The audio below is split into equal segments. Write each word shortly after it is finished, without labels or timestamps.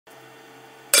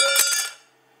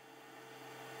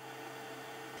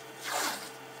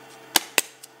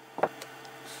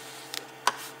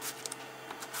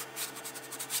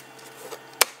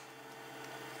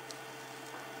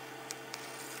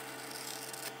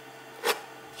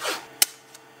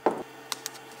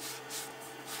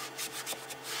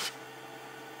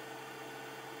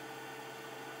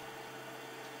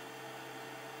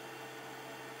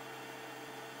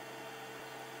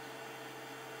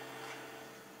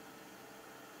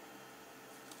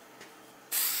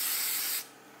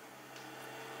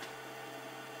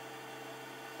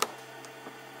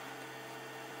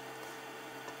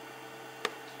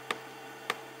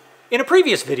In a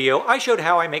previous video, I showed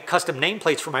how I make custom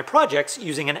nameplates for my projects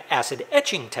using an acid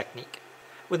etching technique.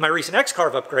 With my recent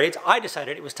X-Carve upgrades, I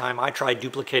decided it was time I tried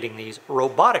duplicating these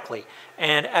robotically,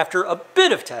 and after a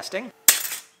bit of testing,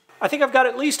 I think I've got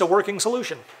at least a working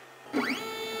solution.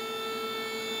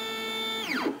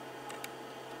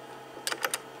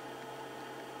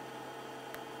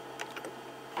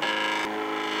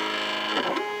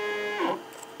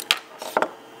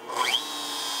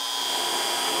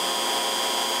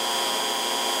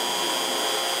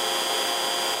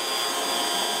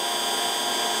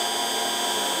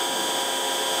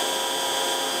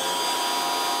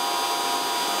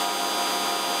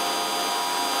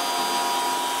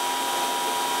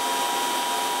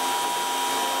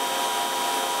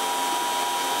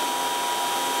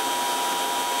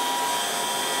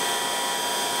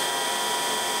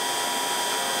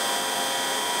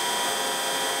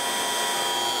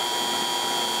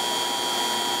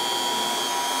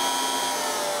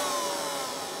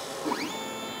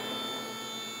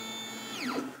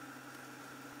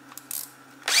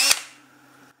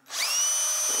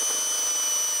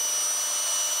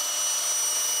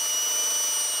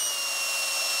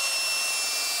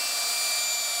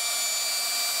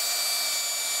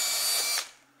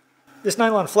 This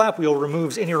nylon flap wheel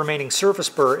removes any remaining surface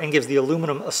burr and gives the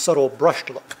aluminum a subtle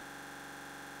brushed look.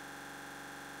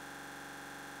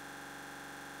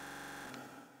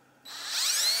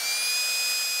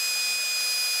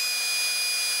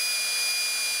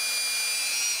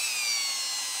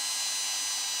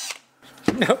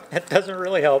 Nope, that doesn't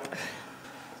really help.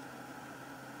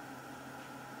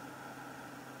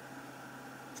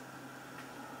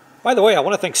 By the way, I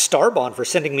want to thank Starbond for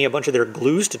sending me a bunch of their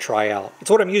glues to try out.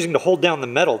 It's what I'm using to hold down the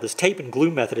metal. This tape and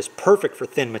glue method is perfect for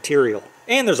thin material.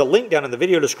 And there's a link down in the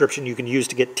video description you can use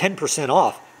to get 10%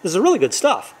 off. This is really good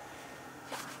stuff.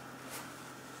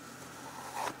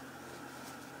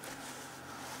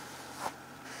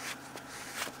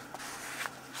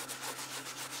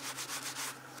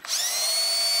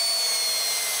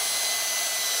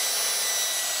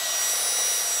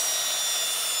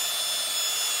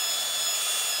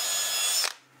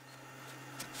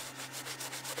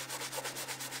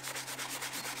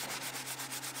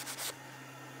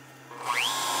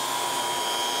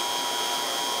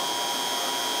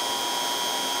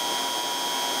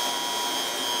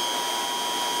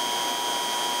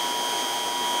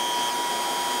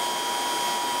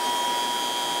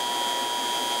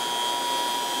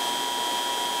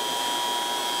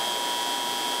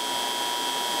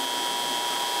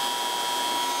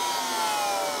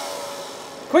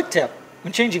 Quick tip,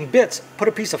 when changing bits, put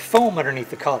a piece of foam underneath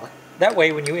the collet. That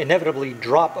way, when you inevitably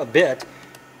drop a bit,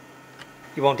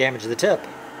 you won't damage the tip.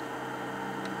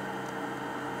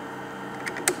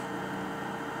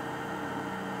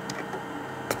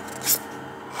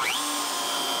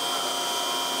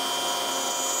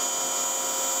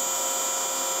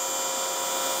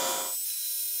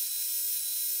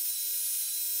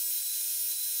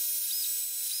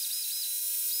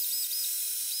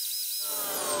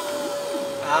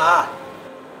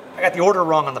 I got the order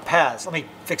wrong on the paths. Let me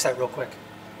fix that real quick.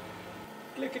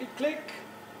 Clickety click,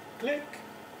 click.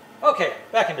 Okay,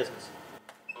 back in business.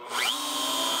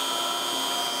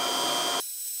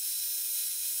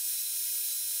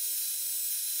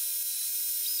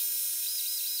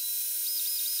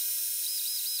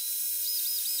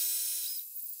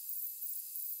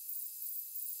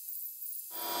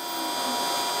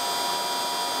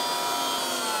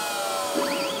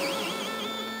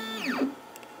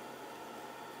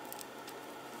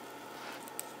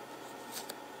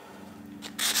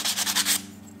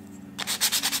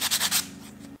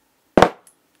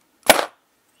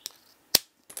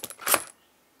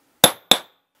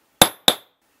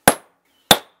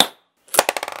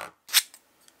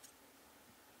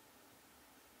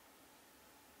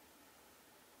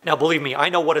 Now believe me, I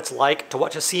know what it's like to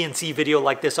watch a CNC video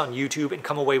like this on YouTube and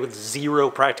come away with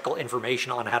zero practical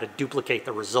information on how to duplicate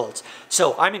the results.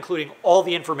 So I'm including all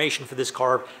the information for this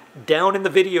carve down in the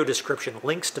video description,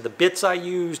 links to the bits I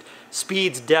used,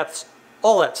 speeds, depths,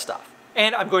 all that stuff.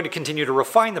 And I'm going to continue to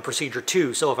refine the procedure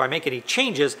too, so if I make any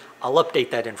changes, I'll update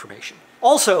that information.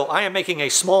 Also, I am making a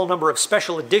small number of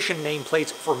special edition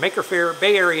nameplates for Maker Faire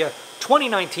Bay Area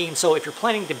 2019, so if you're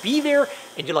planning to be there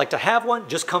and you'd like to have one,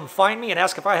 just come find me and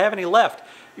ask if I have any left.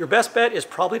 Your best bet is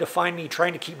probably to find me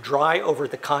trying to keep dry over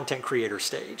at the content creator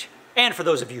stage. And for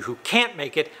those of you who can't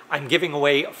make it, I'm giving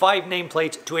away 5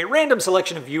 nameplates to a random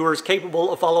selection of viewers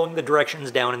capable of following the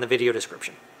directions down in the video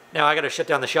description. Now I gotta shut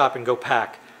down the shop and go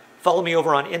pack. Follow me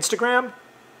over on Instagram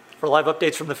for live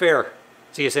updates from the fair.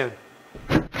 See you soon.